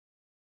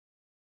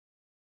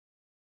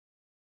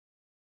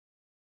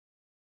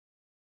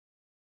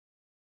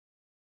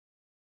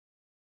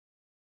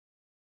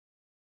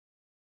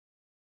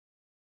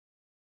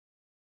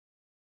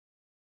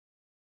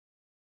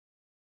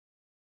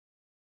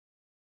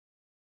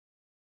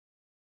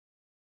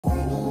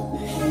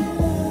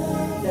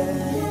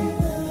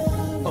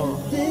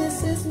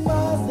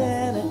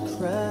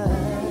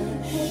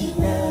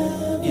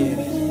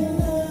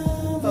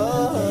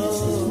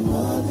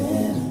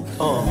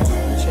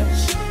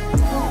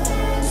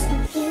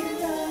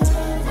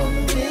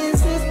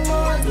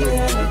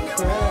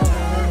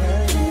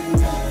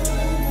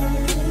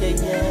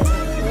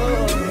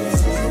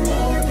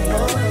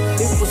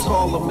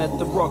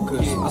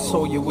Yonkers. I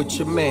saw you with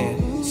your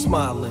man,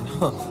 smiling,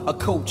 a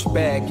Coach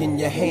bag in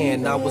your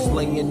hand. I was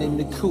laying in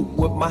the coop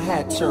with my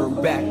hat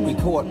turned back. We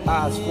caught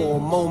eyes for a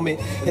moment,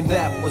 and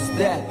that was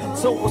that.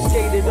 So I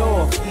skated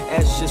off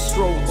as you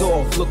strolled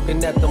off,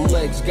 looking at them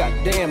legs.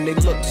 Goddamn, they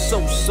look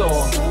so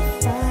soft.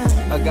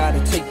 I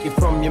gotta take you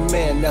from your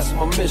man, that's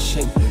my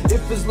mission.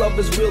 If his love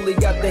has really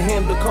got to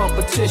handle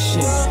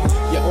competition.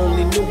 You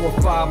only knew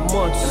him 5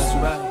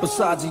 months.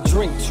 Besides, he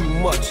drink too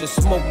much and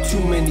smoke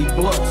too many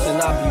blunts. And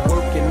I be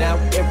working out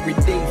every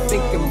day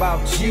thinking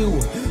about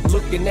you,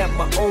 looking at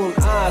my own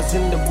eyes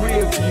in the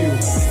rear view,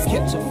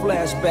 catching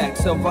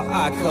flashbacks of our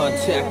eye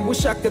contact.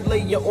 Wish I could lay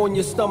you on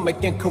your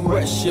stomach and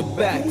caress your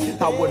back.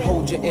 I would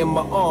hold you in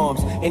my arms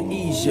and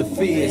ease your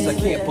fears. I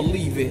can't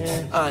believe it,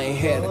 I ain't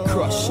had a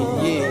crush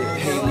in years.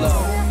 Hey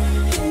love,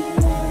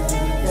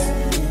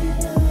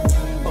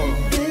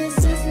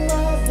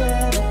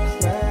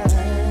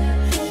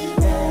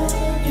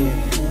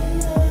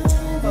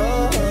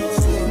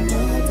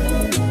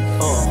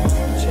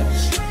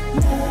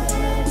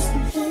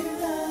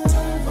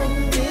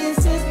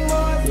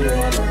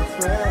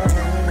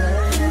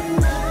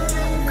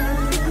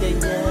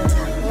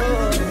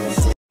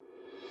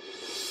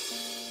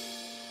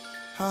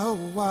 oh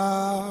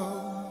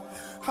wow,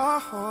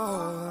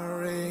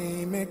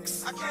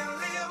 remix. I can't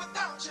live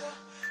without you.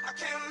 I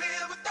can't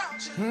live without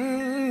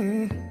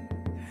you.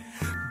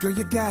 Girl,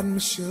 you got me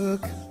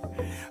shook.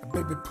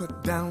 Baby,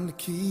 put down the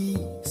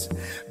keys.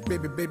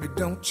 Baby, baby,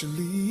 don't you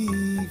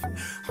leave.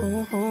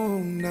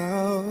 Oh,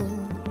 no.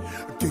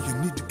 Girl, you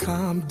need to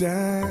calm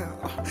down,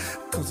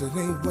 'cause it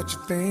ain't what you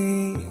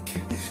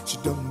think. She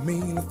don't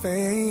mean a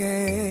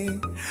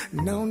thing.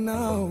 No,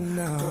 no,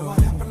 no. Girl, what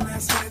happened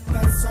last night,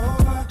 that's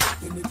over.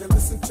 You need to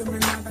listen to me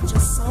now that you're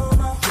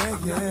sober. Yeah,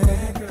 yeah. I'm not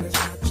mad, girl, it's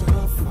not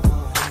your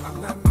fault. I'm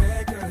not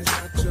mad, girl, it's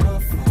not your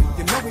fault.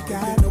 You know we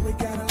got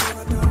a lot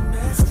of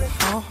domestic.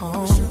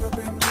 We should have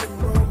been getting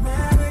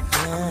romantic.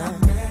 I'm not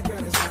mad,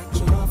 girl, it's not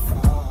your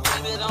fault.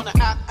 Blame it on the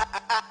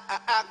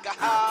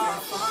alcohol. I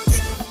can't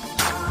forgive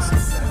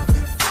myself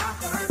if I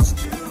hurt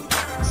you,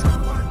 girl.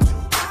 What do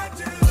I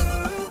do?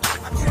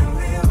 I can't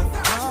live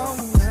without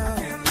you. I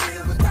can't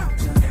live without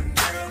you. And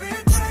girl,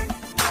 it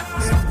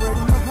breaks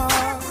my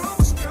heart.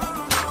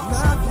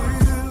 Love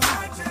you.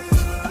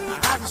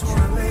 I just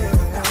wanna live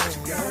without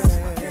you, girl.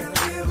 I can't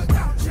live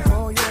without you.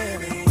 Oh yeah,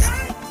 baby.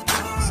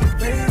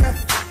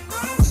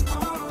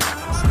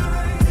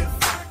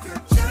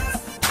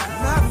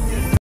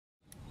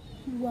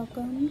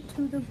 Welcome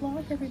to the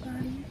vlog,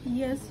 everybody.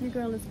 Yes, your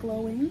girl is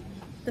glowing.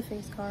 The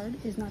face card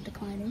is not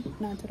declining,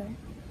 not today.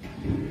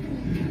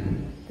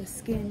 The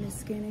skin is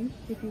skinning,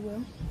 if you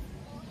will.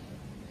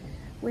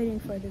 Waiting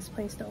for this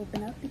place to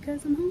open up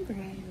because I'm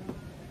hungry.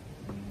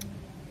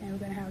 And we're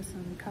gonna have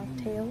some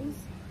cocktails.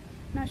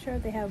 Not sure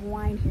if they have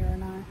wine here or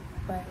not,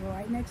 but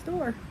right next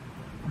door.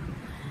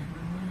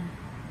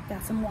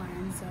 Got some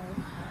wine, so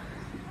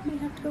may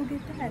have to go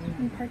get that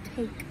and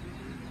partake.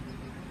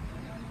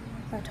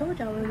 I told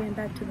y'all we were getting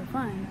back to the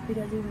fun,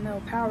 because even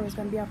though power is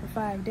going to be out for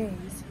 5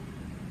 days,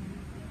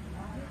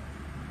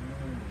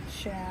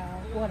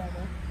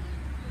 whatever.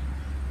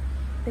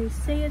 They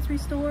say it's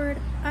restored.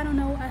 I don't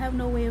know. I have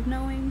no way of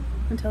knowing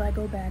until I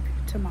go back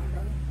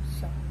tomorrow.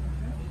 So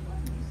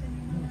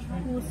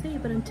we'll see.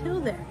 But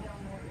until then,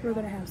 we're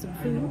going to have some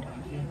food.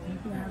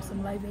 We're going to have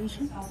some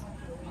libations.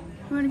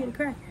 We're going to get a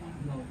crack.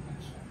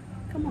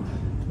 Come on.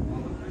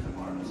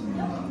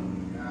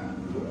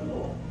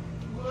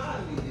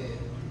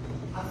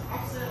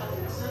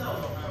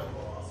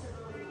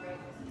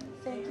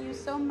 Thank you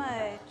so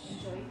much.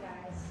 Enjoy,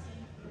 guys.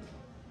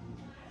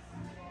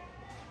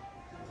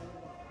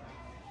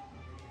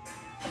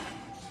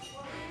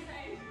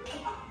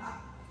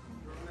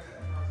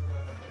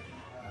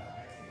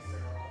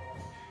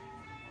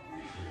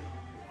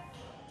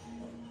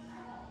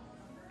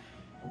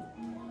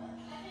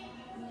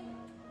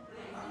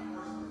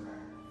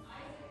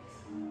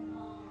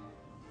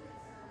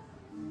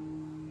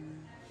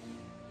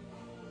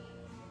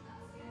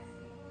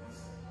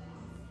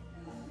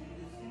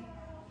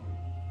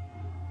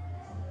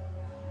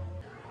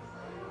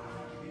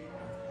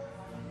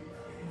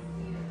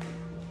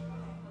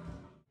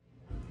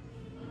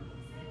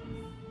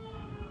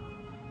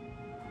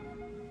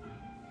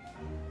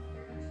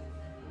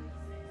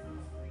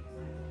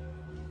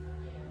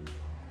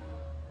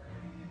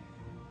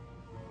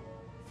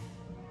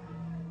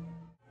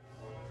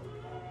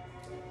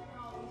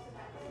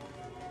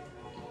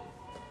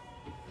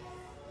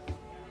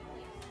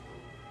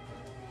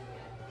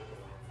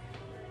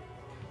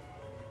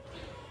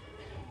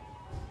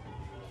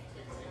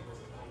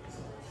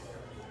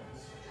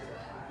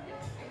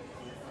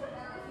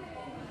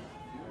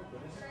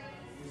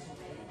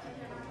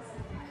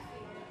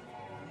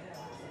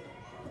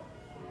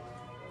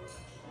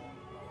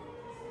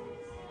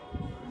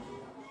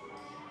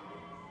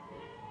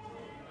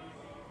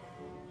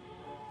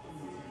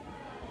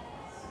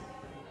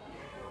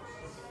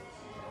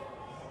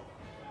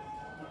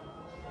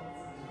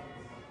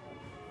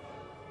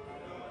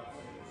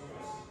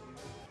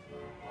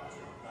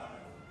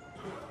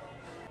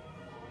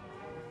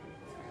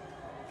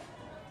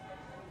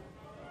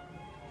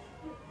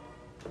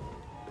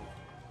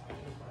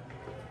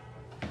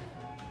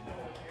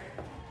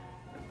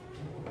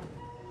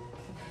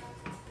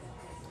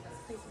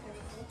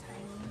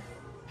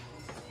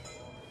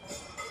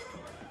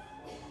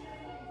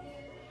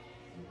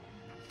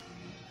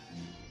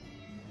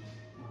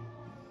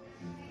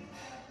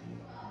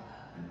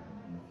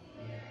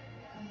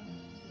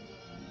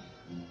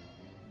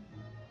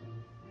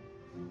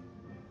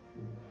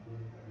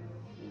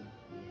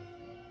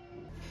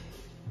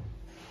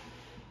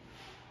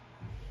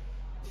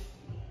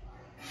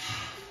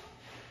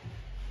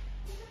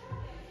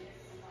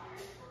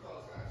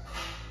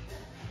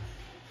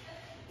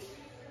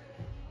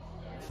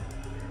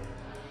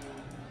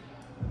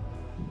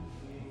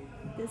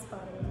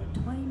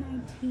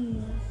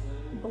 tahini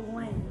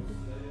blend.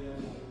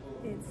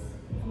 It's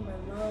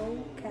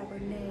Merlot,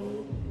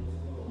 Cabernet,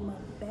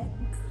 Malbec,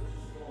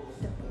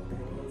 don't know what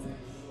that is,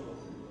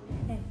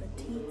 and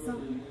petite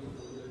something.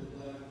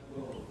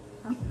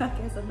 I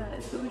guess I'm not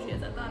as bougie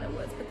as I thought it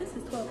was, but this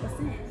is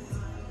 12%.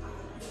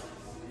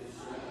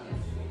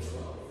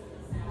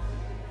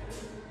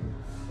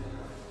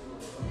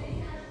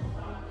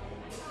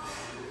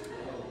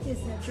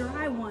 It's a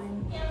dry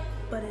one,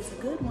 but it's a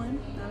good one.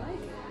 I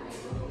like it.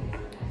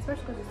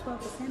 Especially because it's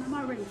 12%. I'm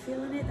already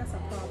feeling it. That's a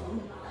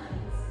problem.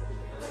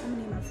 I'm gonna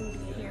need my food to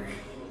get here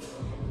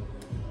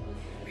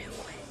real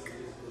quick.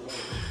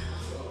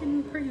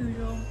 And per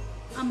usual,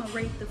 I'm gonna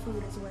rate the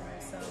food as well.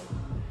 So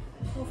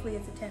hopefully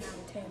it's a 10 out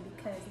of 10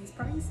 because these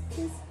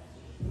prices.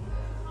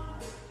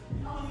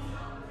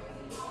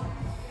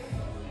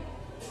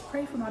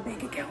 Pray for my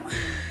bank account.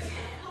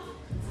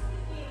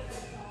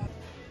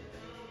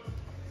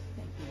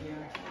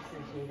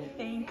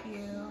 Thank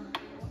you.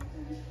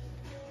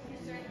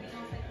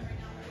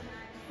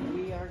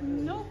 We are good.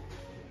 Nope.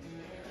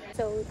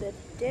 So the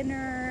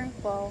dinner,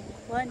 well,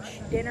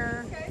 lunch,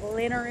 dinner,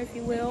 if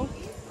you will.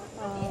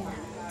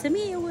 To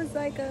me, it was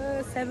like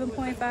a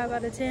 7.5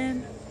 out of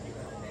 10.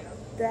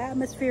 The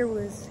atmosphere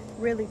was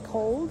really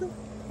cold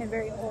and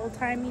very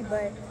old-timey,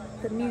 but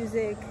the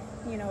music,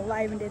 you know,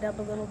 livened it up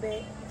a little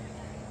bit.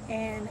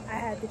 And I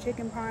had the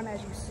chicken parm,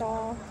 as you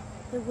saw.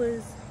 It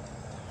was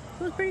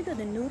pretty good.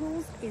 The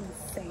noodles,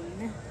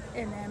 insane.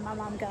 And then my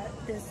mom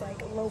got this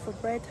like loaf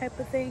of bread type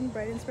of thing,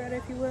 bread and spread,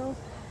 if you will.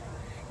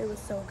 It was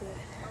so good.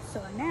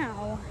 So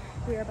now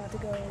we're about to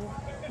go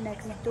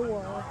next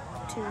door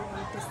to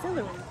a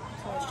distillery.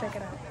 So let's check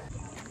it out.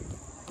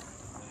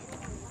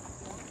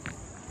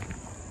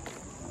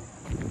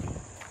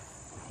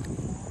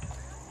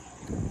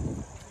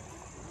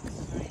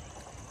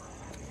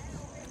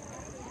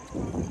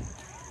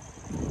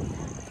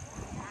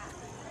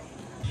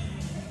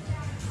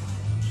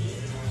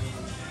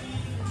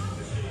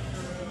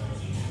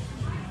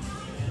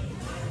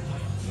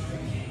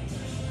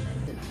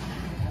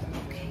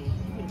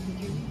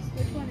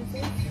 Which one is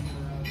this?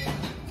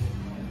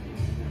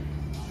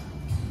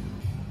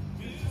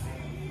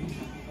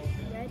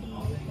 Red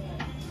maple.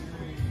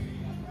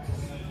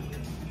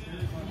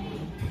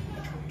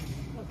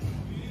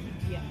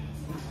 Yeah.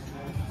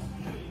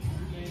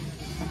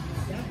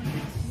 That one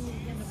is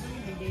smoother than the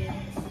food we did.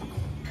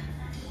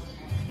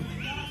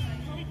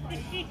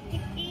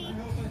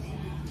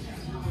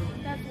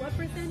 That's what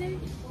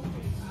percentage?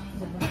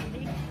 The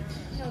brandy.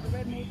 No, the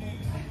red maple.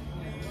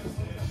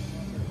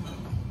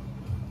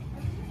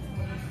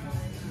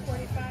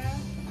 45.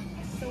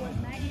 So what's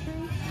 90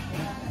 proof?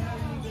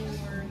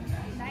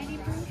 90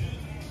 proof?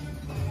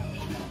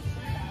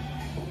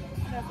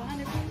 That's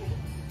 100 proof?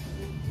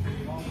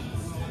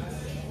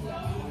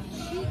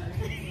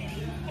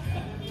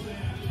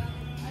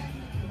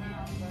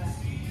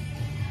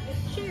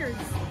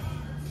 Cheers.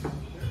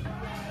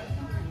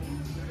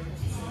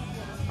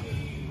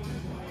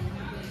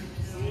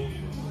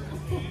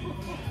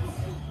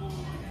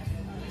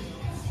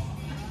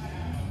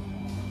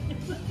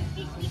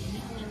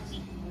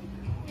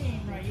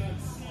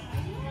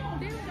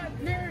 Dude got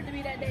nerve to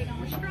be that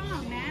daggone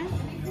strong, man.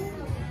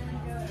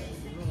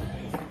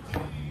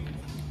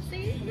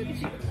 See? Look at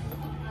you.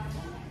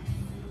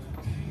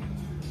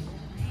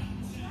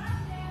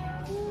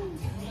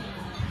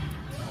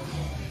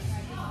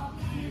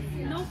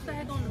 No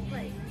flag on the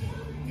plate.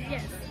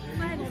 Yes,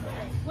 flag on the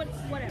plate.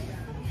 Whatever.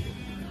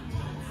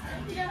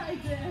 Yeah, I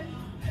did.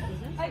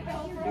 I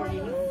felt really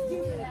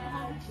stupid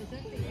ass. Oh,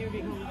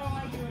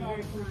 I do it all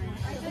the time.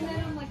 And then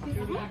I'm like, this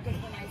is not good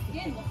for my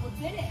skin. Look what's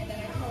in it. And then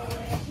I told her,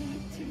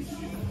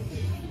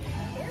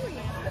 there we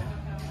go.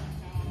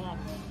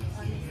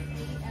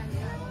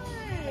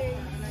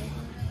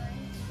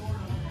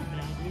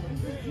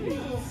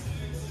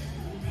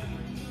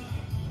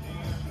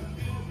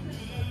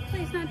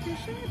 Place not too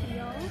shabby,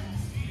 y'all.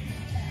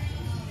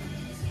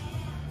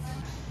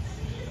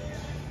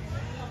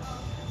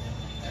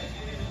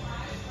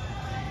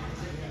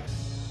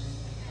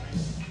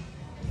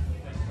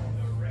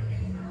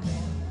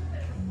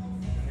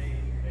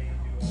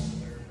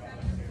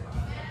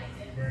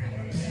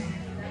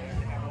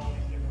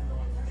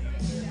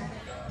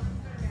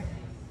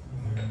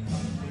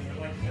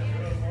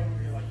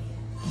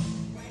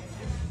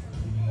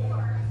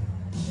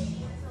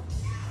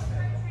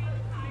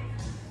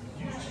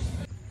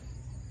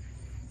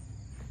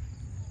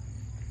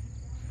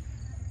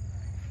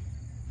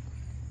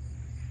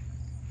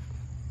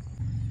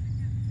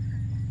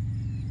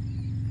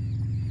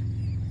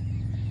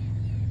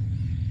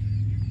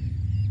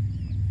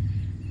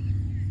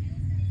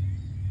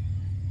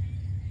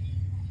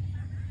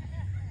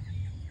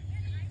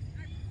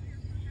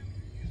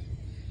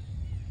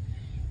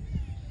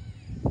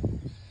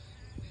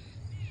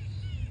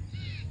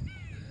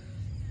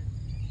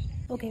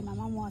 Okay, my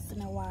mom wants to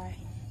know why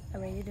I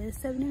rated it a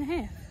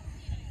 7.5.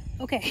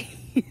 Okay.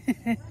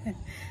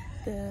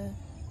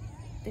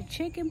 the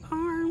chicken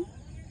parm,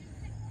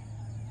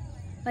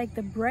 like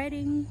the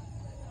breading,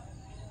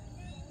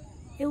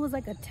 it was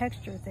like a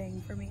texture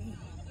thing for me.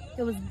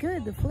 It was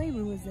good, the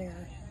flavor was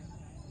there,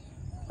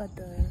 but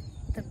the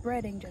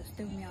breading just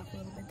threw me off a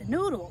little bit. The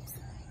noodles,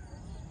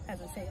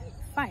 as I said,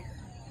 fire.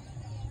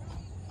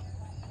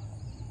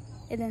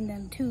 And then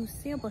them 2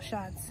 sample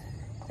shots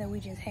that we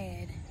just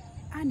had,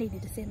 I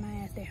needed to sit my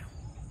ass down.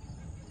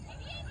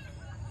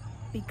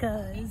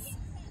 Because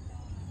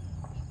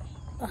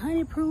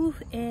 100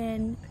 proof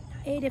and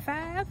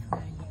 85,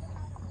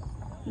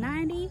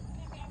 90,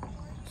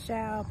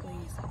 child,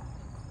 please.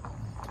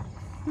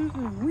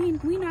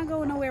 We not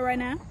going nowhere right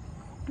now.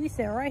 We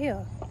sit right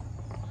here.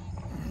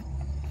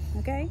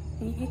 Okay?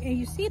 And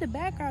you see the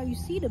background, you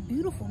see the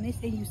beautifulness,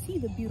 and you see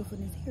the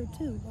beautifulness here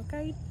too.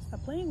 Okay?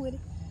 Stop playing with it.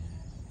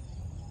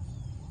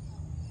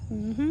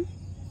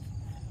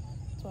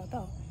 That's what I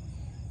thought.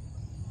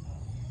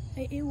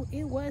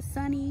 It was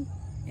sunny,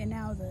 and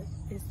now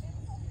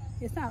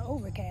it's not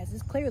overcast.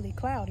 It's clearly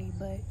cloudy,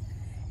 but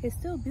it's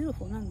still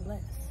beautiful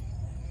nonetheless.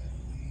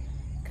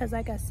 Because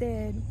like I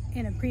said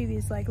in a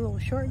previous like little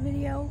short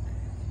video,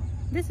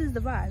 this is the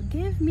vibe.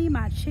 Give me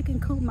my chicken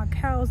coop, my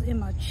cows,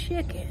 and my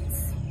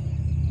chickens,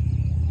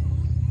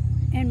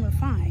 and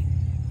refine.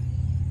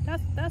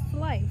 That's the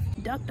life.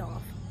 Ducked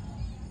off.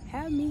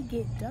 Have me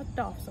get ducked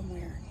off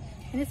somewhere,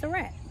 and it's a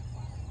wrap.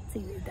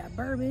 See that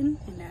bourbon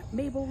and that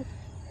maple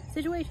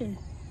situation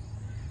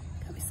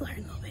got me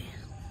slurring a little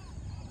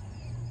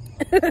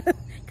bit.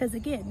 Because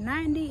again,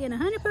 90 and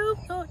 100 proof.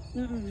 Oh,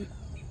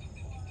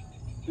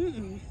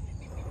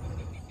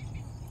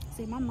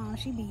 See, my mom,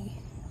 she be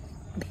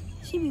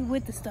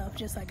with the stuff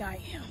just like I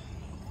am.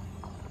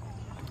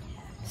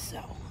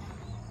 So,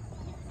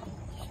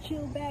 just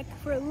chill back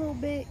for a little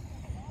bit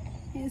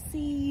and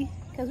see,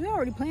 because we're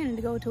already planning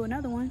to go to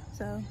another one.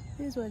 So,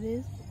 it is what it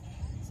is.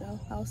 So,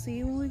 I'll see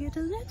you when we get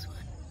to the next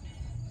one.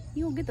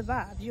 You don't get the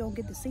vibes, you don't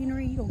get the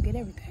scenery, you don't get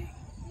everything.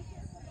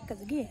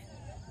 Because again,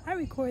 I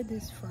record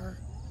this for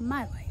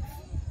my life.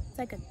 It's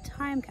like a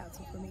time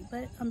capsule for me,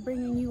 but I'm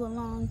bringing you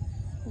along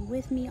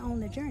with me on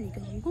the journey,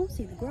 because you're going to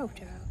see the growth,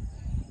 child.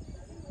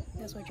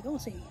 That's what you're going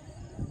to see.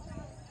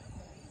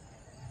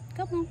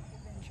 Come on.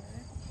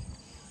 Adventure.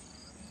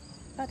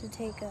 About to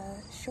take a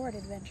short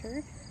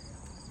adventure,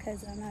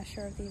 because I'm not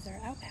sure if these are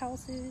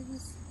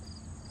outhouses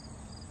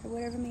or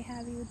whatever may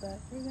have you, but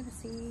we're going to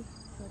see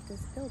what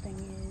this building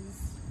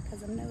is,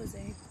 because I'm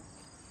nosy.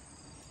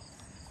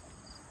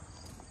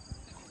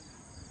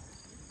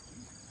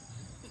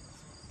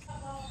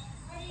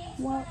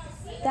 Well,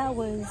 that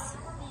was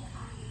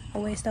a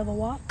waste of a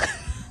walk.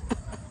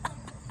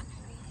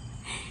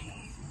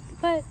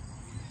 But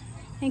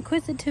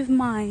inquisitive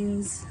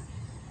minds,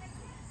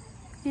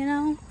 you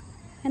know,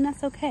 and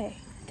that's okay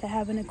to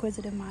have an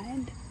inquisitive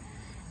mind.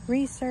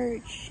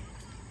 Research,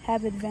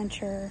 have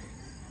adventure,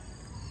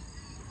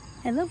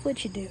 and love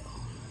what you do.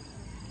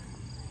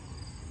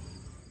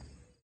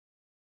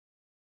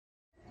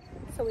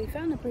 So we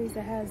found a place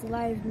that has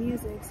live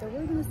music, so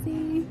we're gonna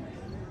see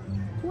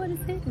what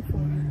it's hitting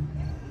for.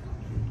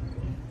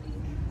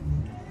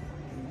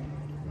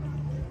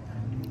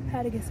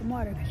 How to get some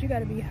water, because you got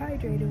to be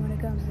hydrated when it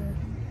comes to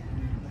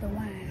the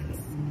wines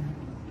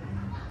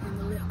and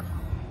the liquor.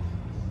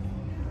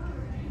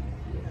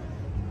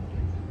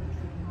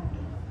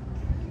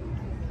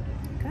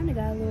 Kind of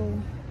got a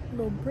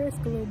little brisk,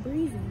 a little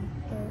breezy,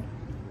 but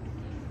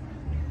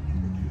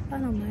I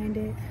don't mind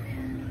it.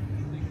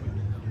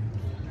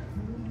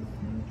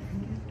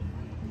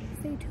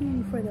 Stay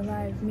tuned for the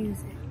live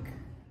music.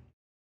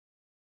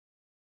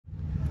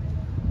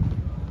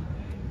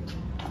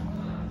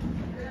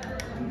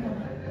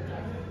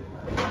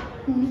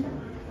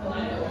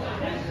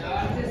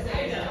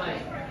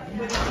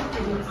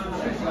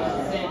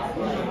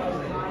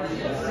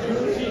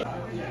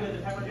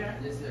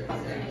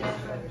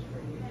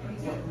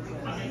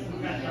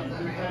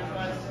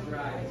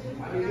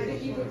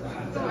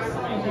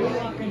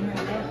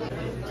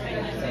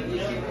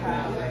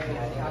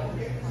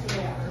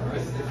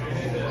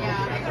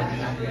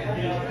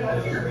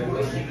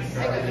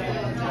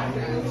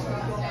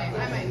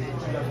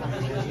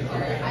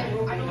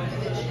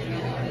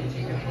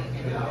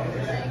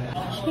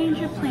 Change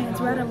your plans,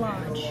 Red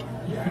Lodge,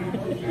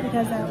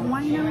 because that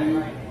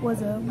winery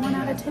was a 1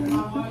 out of 10.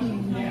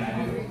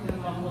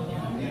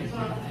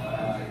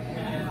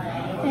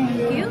 Thank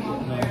you.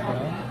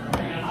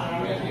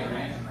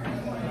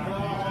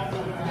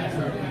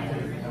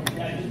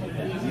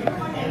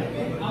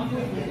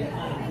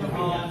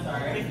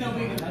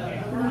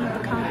 The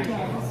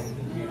cocktails.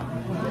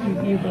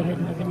 You go ahead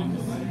and look at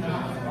this.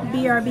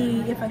 BRB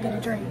if I get a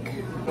drink.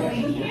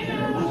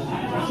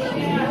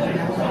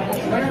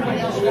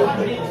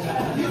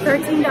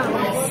 $13.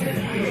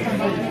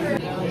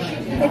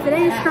 If it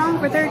ain't strong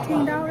for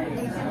 $13.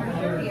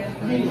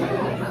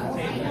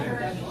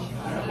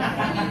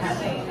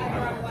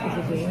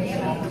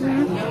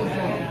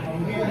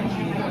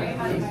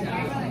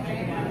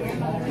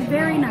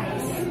 Very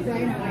nice.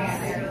 Very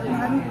nice.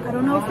 I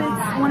don't know if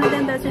it's one of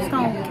them that's just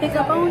gonna kick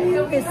up on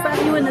you, it's slap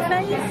you in the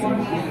face.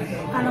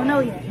 I don't know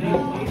yet.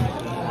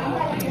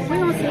 We're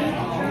gonna see.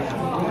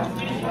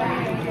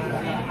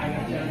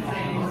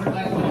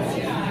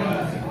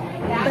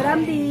 But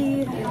I'm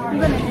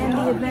gonna end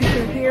the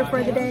adventure here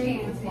for the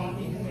day.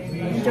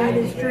 Enjoy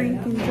this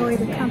drink, enjoy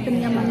the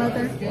company of my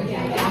mother.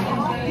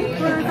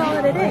 We're gonna call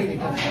it a day.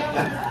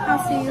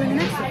 I'll see you in the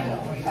next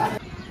one.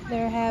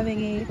 They're having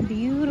a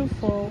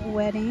beautiful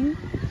wedding.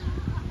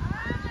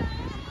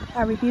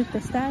 I rebuked the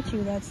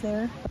statue that's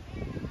there.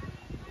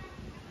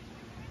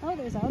 Oh,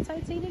 there's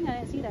outside seating?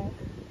 I didn't see that.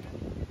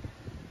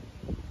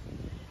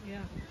 Yeah.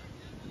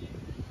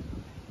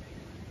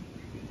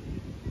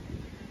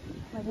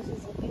 Well, this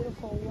is a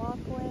beautiful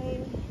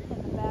walkway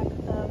in the back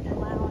of the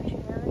lounge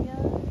area.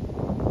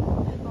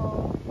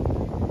 People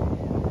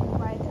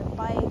ride their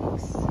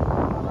bikes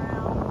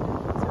around,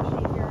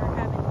 especially if you're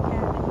having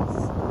cabins.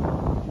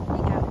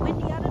 They got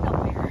windy out of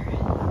nowhere.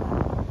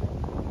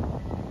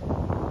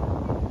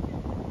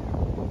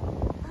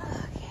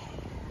 Okay.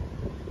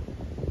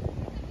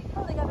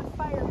 Oh, they got a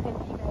fire pit.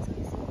 You guys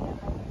can see that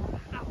right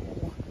now. Ow.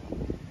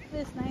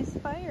 This nice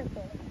fire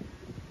pit.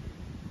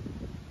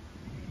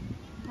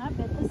 I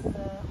bet this is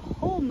a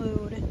whole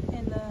mood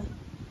in the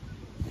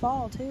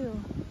fall too.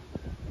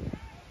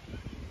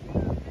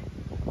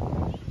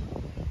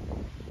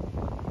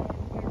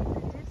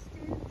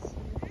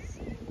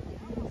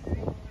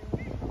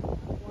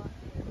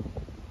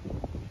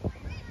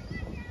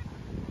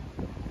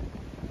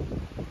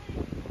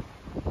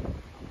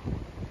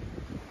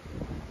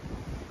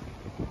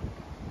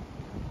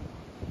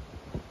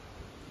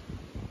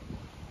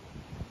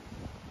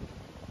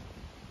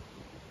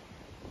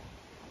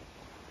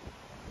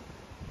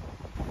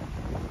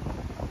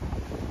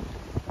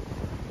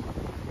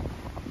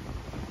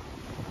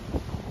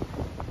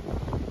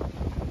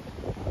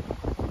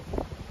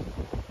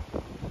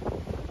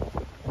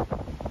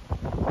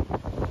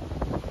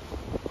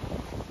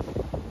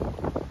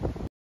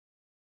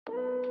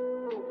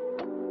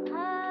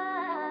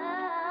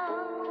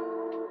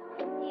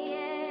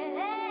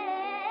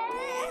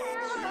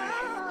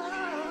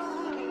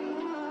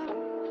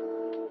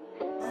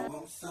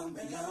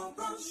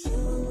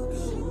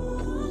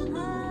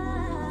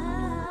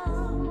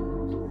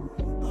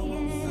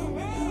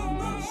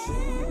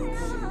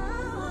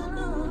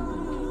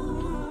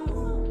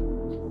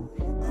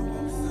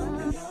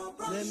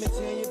 Let me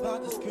tell you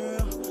about this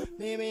girl.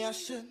 Maybe I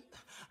shouldn't.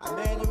 I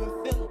met her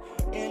in Philly,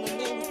 and her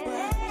name was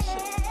Brad.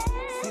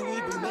 See,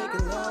 we been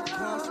making love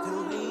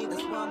constantly.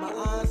 That's why my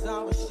eyes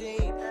are a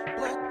shade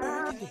blood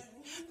burgundy.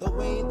 The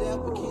way that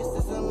we kiss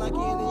is unlike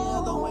any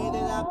other way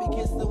that I be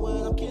kissing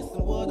when I'm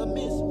kissing what I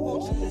miss.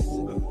 Won't you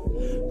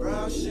listen?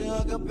 Brown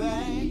sugar,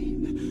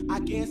 babe. I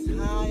guess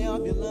high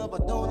off your love, I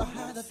don't know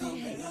how to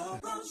be.